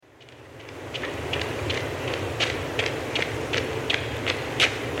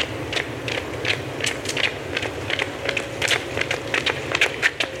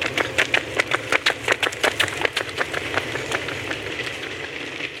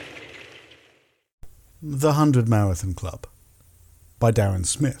The 100 Marathon Club by Darren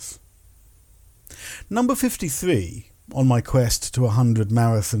Smith. Number 53 on my quest to 100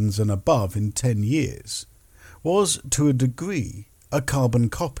 marathons and above in 10 years was, to a degree, a carbon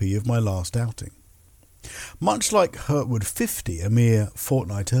copy of my last outing. Much like Hurtwood 50 a mere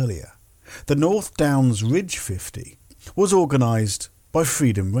fortnight earlier, the North Downs Ridge 50 was organised by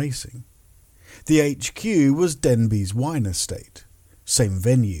Freedom Racing. The HQ was Denby's Wine Estate. Same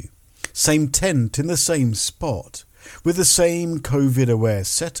venue, same tent in the same spot, with the same COVID-aware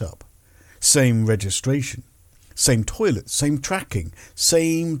setup, same registration, same toilets, same tracking,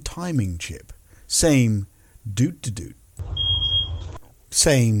 same timing chip, same doot-to-doot,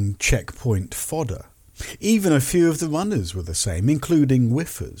 same checkpoint fodder. Even a few of the runners were the same, including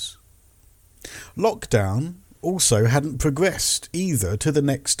whiffers. Lockdown also hadn't progressed either to the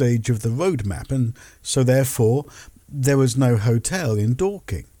next stage of the roadmap, and so therefore there was no hotel in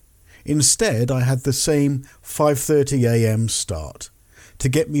Dorking. Instead, I had the same 5:30 a.m. start to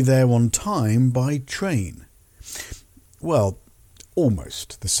get me there on time by train. Well,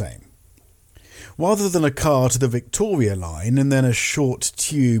 almost the same. Rather than a car to the Victoria line and then a short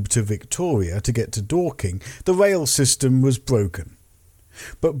tube to Victoria to get to Dorking, the rail system was broken.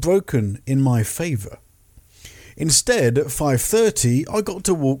 But broken in my favour. Instead, at 5:30, I got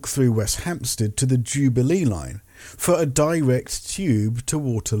to walk through West Hampstead to the Jubilee line for a direct tube to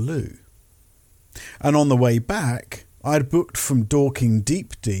Waterloo. And on the way back, I had booked from Dorking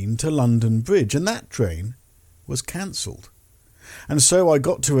Deepdene to London Bridge, and that train was cancelled. And so I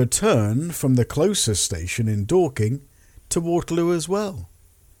got to return from the closest station in Dorking to Waterloo as well.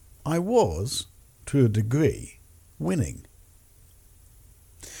 I was, to a degree, winning.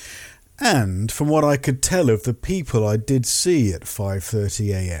 And from what I could tell of the people I did see at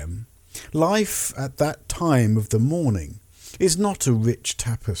 5:30 a.m, life at that time of the morning is not a rich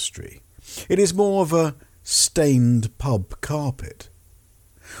tapestry. It is more of a stained pub carpet.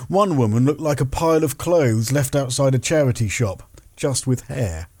 One woman looked like a pile of clothes left outside a charity shop, just with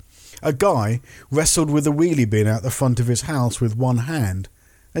hair. A guy wrestled with a wheelie bin out the front of his house with one hand,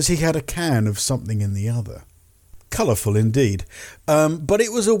 as he had a can of something in the other. Colourful indeed, but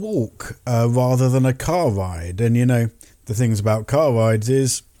it was a walk rather than a car ride, and the things about car rides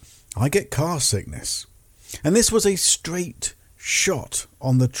is I get car sickness. And this was a straight shot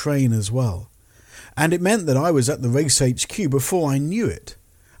on the train as well, and it meant that I was at the race HQ before I knew it,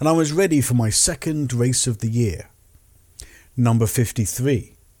 and I was ready for my second race of the year. Number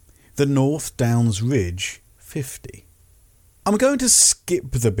 53, the North Downs Ridge 50. I'm going to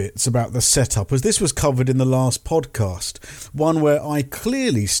skip the bits about the setup as this was covered in the last podcast, one where I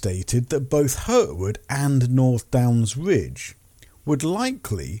clearly stated that both Hurtwood and North Downs Ridge would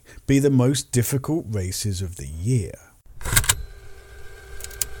likely be the most difficult races of the year.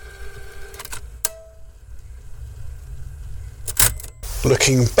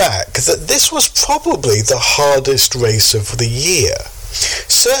 Looking back, that this was probably the hardest race of the year.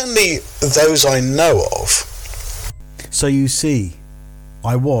 Certainly those I know of. So you see,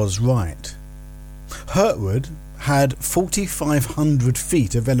 I was right. Hurtwood had 4,500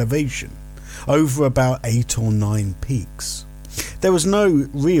 feet of elevation, over about 8 or 9 peaks. There was no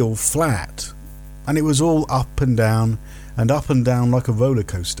real flat, and it was all up and down like a roller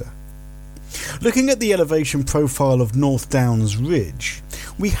coaster. Looking at the elevation profile of North Downs Ridge,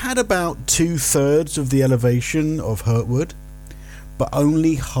 we had about 2/3 of the elevation of Hurtwood, but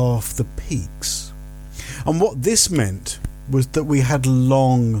only half the peaks. And what this meant was that we had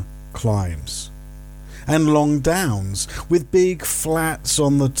long climbs and long downs with big flats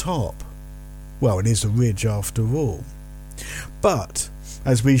on the top. Well, it is a ridge after all. But,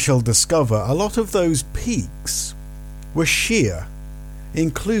 as we shall discover, a lot of those peaks were sheer,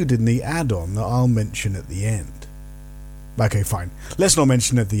 including the add-on that I'll mention at the end. Okay, fine. Let's not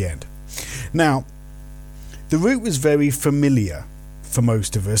mention it at the end. Now, the route was very familiar for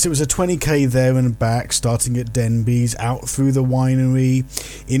most of us. It was a 20k there and back, starting at Denby's, out through the winery,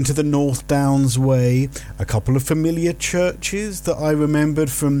 into the North Downs Way, a couple of familiar churches that I remembered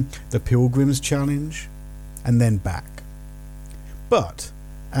from the Pilgrims Challenge, and then back. But,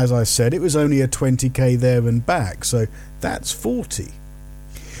 as I said, it was only a 20k there and back, so that's 40.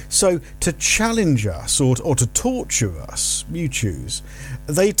 So, to challenge us, or to torture us, you choose,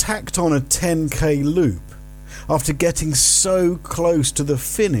 they tacked on a 10k loop, after getting so close to the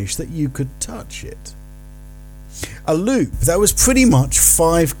finish that you could touch it. A loop that was pretty much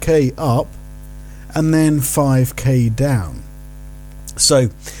 5k up and then 5k down. So,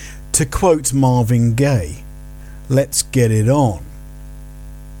 to quote Marvin Gaye, let's get it on.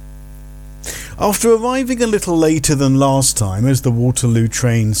 After arriving a little later than last time, as the Waterloo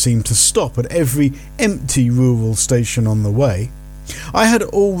train seemed to stop at every empty rural station on the way, I had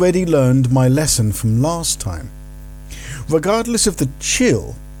already learned my lesson from last time. Regardless of the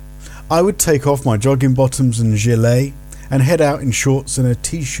chill, I would take off my jogging bottoms and gilet and head out in shorts and a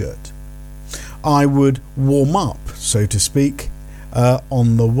t-shirt. I would warm up, so to speak,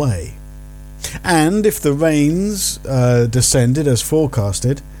 on the way. And if the rains descended as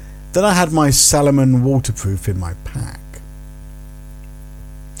forecasted, then I had my Salomon waterproof in my pack.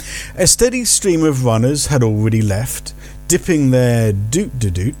 A steady stream of runners had already left, dipping their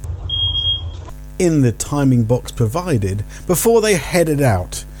doot-de-doot in the timing box provided before they headed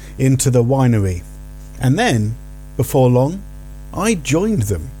out into the winery. And then, before long, I joined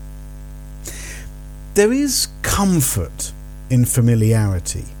them. There is comfort in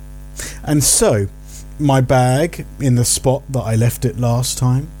familiarity. And so, my bag in the spot that I left it last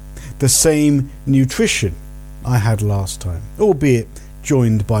time, the same nutrition I had last time, albeit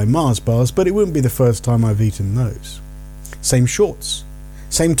joined by Mars bars, but it wouldn't be the first time I've eaten those. Same shorts,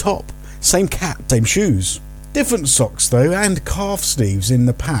 same top, same cap, same shoes. Different socks though, and calf sleeves in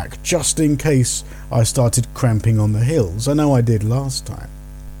the pack, just in case I started cramping on the hills. I know I did last time.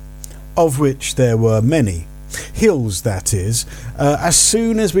 Of which there were many. Hills, that is, as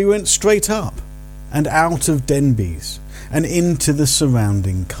soon as we went straight up and out of Denbies and into the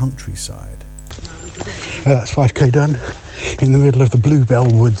surrounding countryside. That's 5k done in the middle of the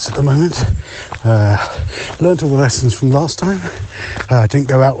Bluebell Woods at the moment. Learnt all the lessons from last time. Didn't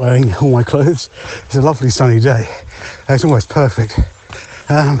go out wearing all my clothes. It's a lovely sunny day. It's almost perfect,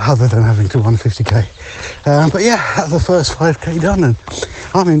 other than having to run 50k. But yeah, that's the first 5k done and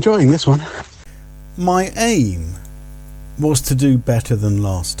I'm enjoying this one. My aim was to do better than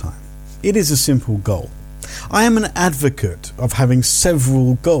last time. It is a simple goal. I am an advocate of having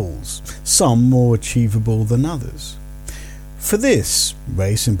several goals, some more achievable than others. For this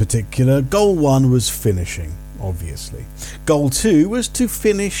race in particular, goal 1 was finishing, obviously. Goal 2 was to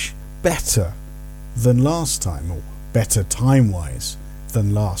finish better than last time, or better time-wise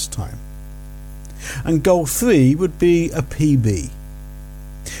than last time. And goal 3 would be a PB.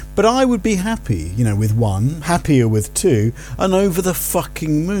 But I would be happy, with 1, happier with 2, and over the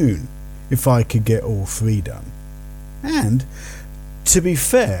fucking moon if I could get all 3 done. And, to be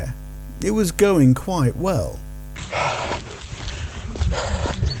fair, it was going quite well.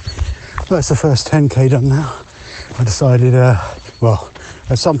 That's the first 10k done now. I decided,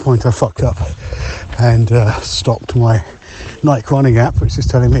 at some point I fucked up and stopped my Nike running app, which is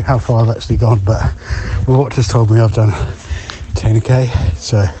telling me how far I've actually gone, but the watch has told me I've done 10k,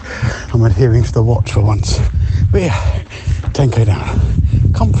 so I'm adhering to the watch for once. But yeah, 10k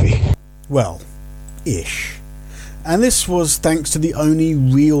down. Comfy. Well, ish. And this was thanks to the only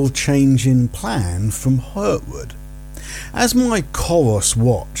real change in plan from Hurtwood. As my Coros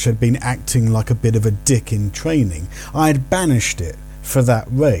watch had been acting like a bit of a dick in training, I had banished it for that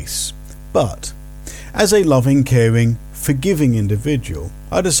race. But, as a loving, caring, forgiving individual,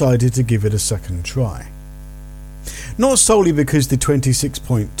 I decided to give it a second try. Not solely because the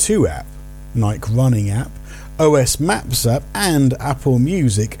 26.2 app, Nike Running app, OS Maps app and Apple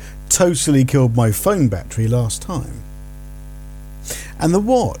Music totally killed my phone battery last time. And the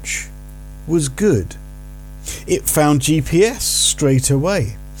watch was good. It found GPS straight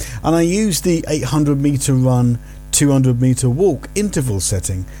away, and I used the 800 metre run, 200 metre walk interval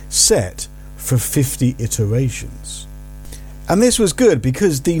setting set for 50 iterations. And this was good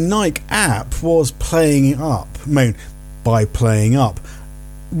because the Nike app was playing up. By playing up,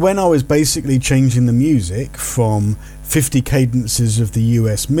 when I was basically changing the music from 50 cadences of the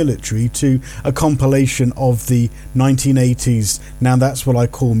US military to a compilation of the 1980s, now that's what I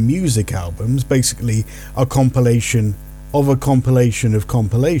call music albums, basically a compilation of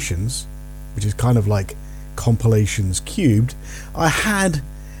compilations, which is kind of like compilations cubed, I had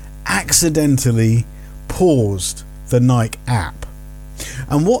accidentally paused the Nike app.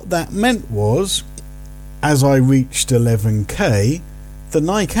 And what that meant was, as I reached 11k, the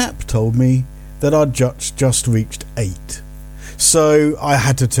Nike app told me that I'd just reached 8. So I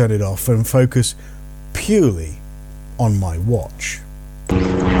had to turn it off and focus purely on my watch.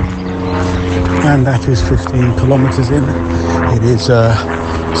 And that is 15 kilometres in. It is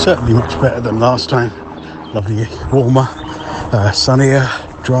certainly much better than last time. Lovely, warmer, sunnier,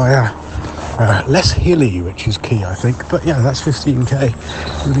 drier, less hilly, which is key, I think. But yeah, that's 15k.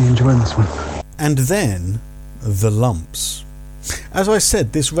 Really enjoying this one. And then the lumps. As I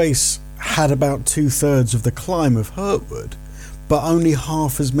said, this race had about 2/3 of the climb of Hurtwood, but only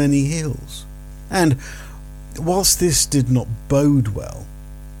half as many hills. And whilst this did not bode well,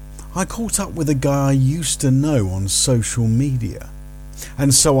 I caught up with a guy I used to know on social media,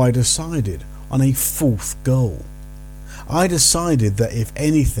 and so I decided on a fourth goal. I decided that if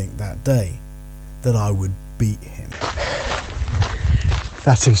anything that day, that I would beat him.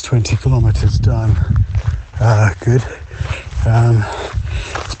 That is 20 kilometres done. Good.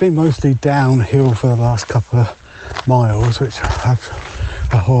 It's been mostly downhill for the last couple of miles, which I have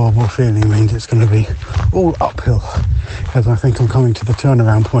a horrible feeling means it's going to be all uphill, as I think I'm coming to the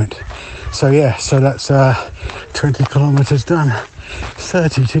turnaround point. So yeah, so that's 20 kilometres done,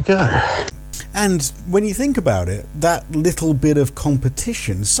 30 to go. And when you think about it, that little bit of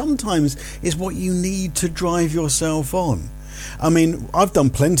competition sometimes is what you need to drive yourself on. I mean, I've done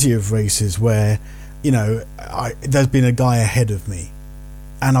plenty of races where, you know, there's been a guy ahead of me,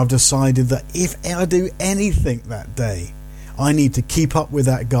 and I've decided that if I do anything that day, I need to keep up with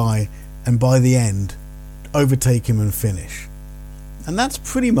that guy and by the end overtake him and finish. And that's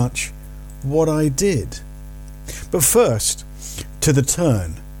pretty much what I did. But first, to the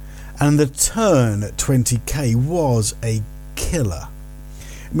turn. And the turn at 20k was a killer.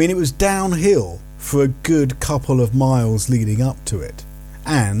 I mean, it was downhill for a good couple of miles leading up to it.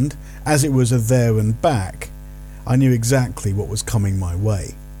 And as it was a there and back, I knew exactly what was coming my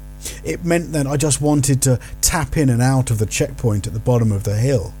way. It meant that I just wanted to tap in and out of the checkpoint at the bottom of the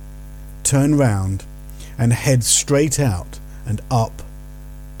hill, turn round and head straight out and up,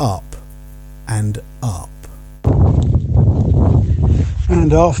 up and up.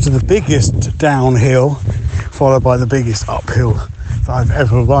 And after the biggest downhill, followed by the biggest uphill that I've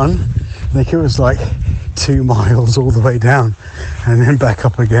ever run, I think it was like 2 miles all the way down and then back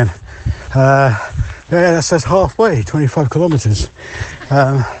up again. Yeah, that says halfway, 25 kilometres.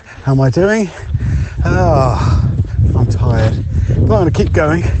 How am I doing? I'm tired. But I'm going to keep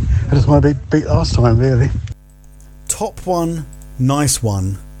going. I just want to be beat last time, really. Top one, nice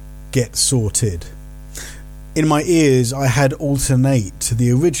one, get sorted. In my ears I had Alternate,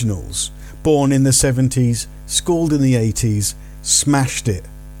 the originals, born in the 70s, schooled in the 80s, smashed it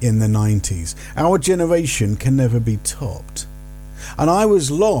in the 90s. Our generation can never be topped. And I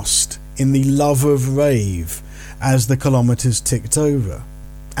was lost in the love of rave as the kilometres ticked over,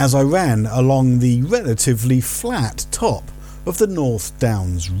 as I ran along the relatively flat top of the North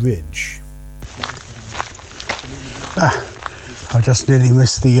Downs Ridge. I just nearly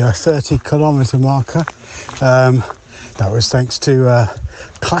missed the 30 kilometre marker. That was thanks to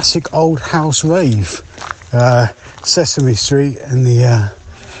classic old house rave, Sesame Street and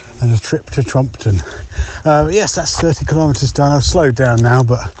a trip to Trumpton. Yes, that's 30 kilometres done. I've slowed down now,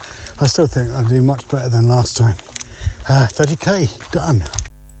 but I still think I'll do much better than last time. 30k done.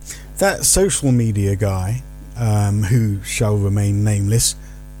 That social media guy, who shall remain nameless,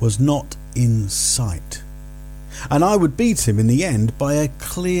 was not in sight. And I would beat him in the end by a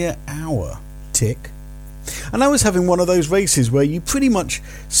clear hour. Tick. And I was having one of those races where you pretty much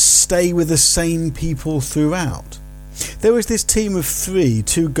stay with the same people throughout. There was this team of 3,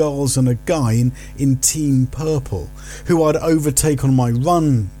 2 girls and a guy in Team Purple, who I'd overtake on my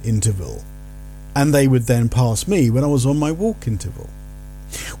run interval, and they would then pass me when I was on my walk interval.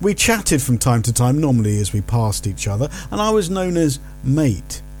 We chatted from time to time, normally as we passed each other, and I was known as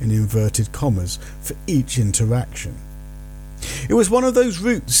mate, in inverted commas, for each interaction. It was one of those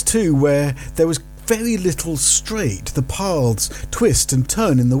routes too where there was very little straight. The paths twist and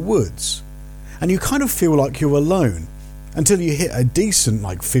turn in the woods, and you kind of feel like you're alone until you hit a decent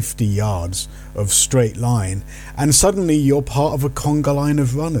 50 yards of straight line, and suddenly you're part of a conga line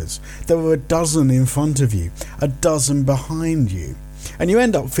of runners. There were a dozen in front of you, a dozen behind you, and you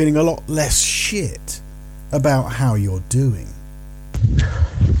end up feeling a lot less shit about how you're doing.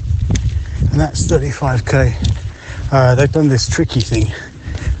 And that's 35k. They've done this tricky thing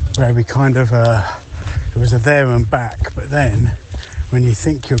where we kind of it was a there and back, but then when you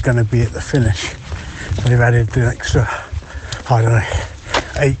think you're going to be at the finish, they've added the extra,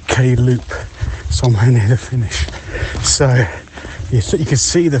 8k loop somewhere near the finish. So you can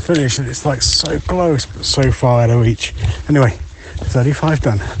see the finish and it's so close but so far out of reach. Anyway, 35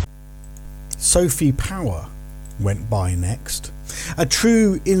 done. Sophie Power went by next. A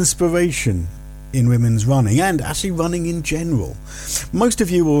true inspiration in women's running, and actually running in general. Most of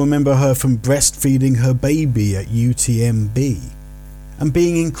you will remember her from breastfeeding her baby at UTMB and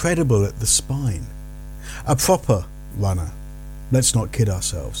being incredible at the spine. A proper runner, let's not kid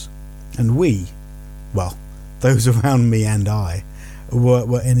ourselves. And we, well, those around me and I,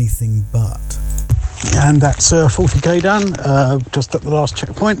 were anything but. And that's 40k done, just at the last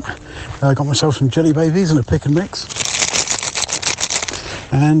checkpoint. Got myself some jelly babies and a pick and mix.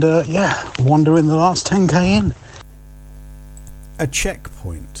 And wandering the last 10k in. A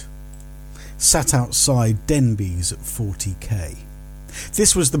checkpoint sat outside Denby's at 40k.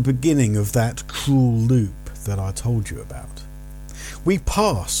 This was the beginning of that cruel loop that I told you about. We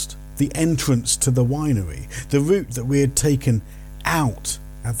passed the entrance to the winery, the route that we had taken out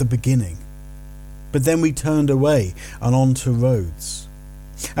at the beginning. But then we turned away and onto roads.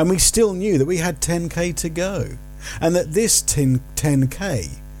 And we still knew that we had 10k to go, and that this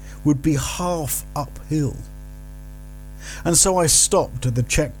 10k would be half uphill. And so I stopped at the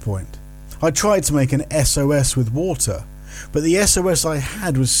checkpoint. I tried to make an SOS with water, but the SOS I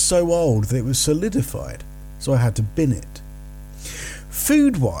had was so old that it was solidified, so I had to bin it.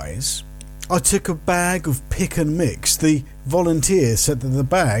 Food-wise, I took a bag of pick and mix. The volunteer said that the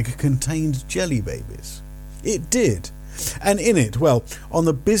bag contained jelly babies. It did. And in it, well, on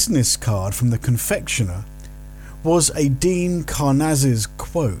the business card from the confectioner, was a Dean Karnazes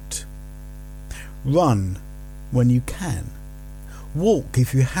quote. "Run when you can. Walk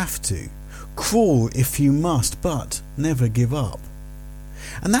if you have to. Crawl if you must, but never give up."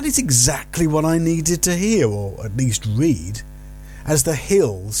 And that is exactly what I needed to hear, or at least read, as the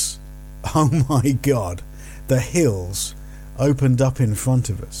hills, oh my God, the hills opened up in front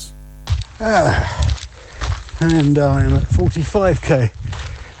of us. And I'm at 45k.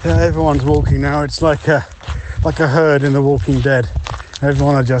 Everyone's walking now. It's like a herd in The Walking Dead.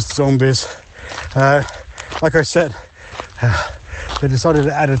 Everyone are just zombies. Like I said, they decided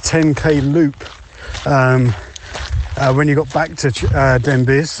to add a 10k loop when you got back to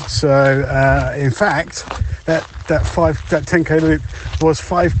Denby's. So in fact, that 10k loop was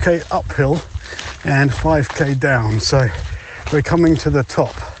 5k uphill and 5k down. So we're coming to the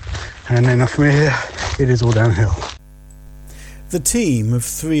top, and then from here it is all downhill. The team of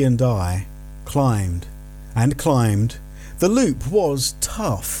three and I climbed and climbed. The loop was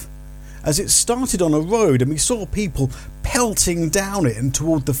tough, as it started on a road and we saw people pelting down it and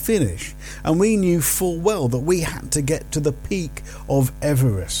toward the finish, and we knew full well that we had to get to the peak of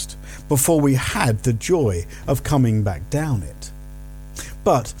Everest before we had the joy of coming back down it.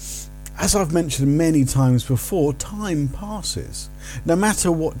 But as I've mentioned many times before, time passes. No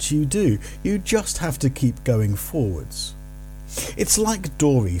matter what you do, you just have to keep going forwards. It's like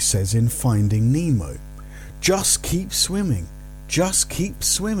Dory says in Finding Nemo, just keep swimming, just keep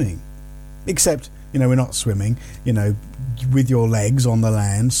swimming. Except, we're not swimming, with your legs on the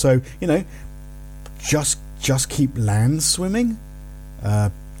land, so, just keep land swimming?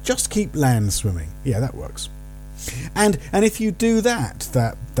 Just keep land swimming. Yeah, that works. And if you do that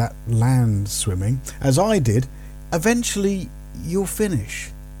land swimming, as I did, eventually you'll finish.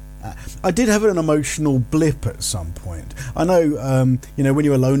 I did have an emotional blip at some point. I know, when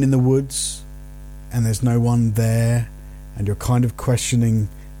you're alone in the woods and there's no one there and you're kind of questioning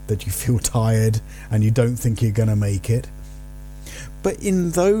that you feel tired and you don't think you're going to make it. But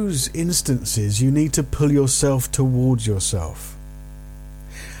in those instances, you need to pull yourself towards yourself.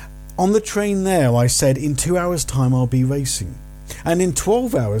 On the train there, I said, in 2 hours' time I'll be racing. And in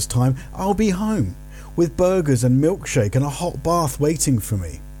 12 hours' time I'll be home with burgers and milkshake and a hot bath waiting for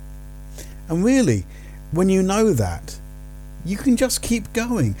me. And really, when you know that, you can just keep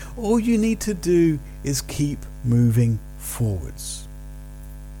going. All you need to do is keep moving forwards.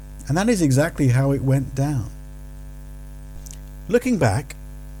 And that is exactly how it went down. Looking back,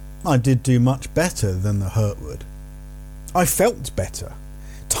 I did do much better than the Hurtwood. I felt better.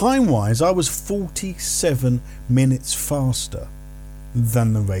 Time-wise, I was 47 minutes faster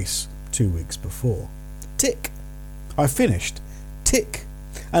than the race 2 weeks before. Tick. I finished. Tick.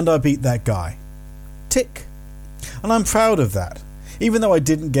 And I beat that guy. Tick. And I'm proud of that, even though I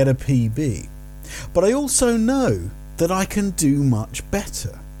didn't get a PB. But I also know that I can do much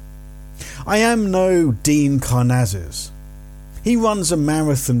better. I am no Dean Karnazes. He runs a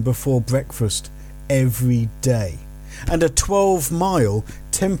marathon before breakfast every day and a 12-mile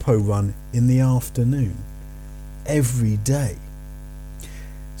tempo run in the afternoon every day.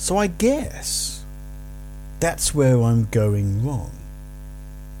 So I guess that's where I'm going wrong.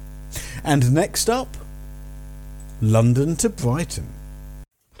 And next up, London to Brighton.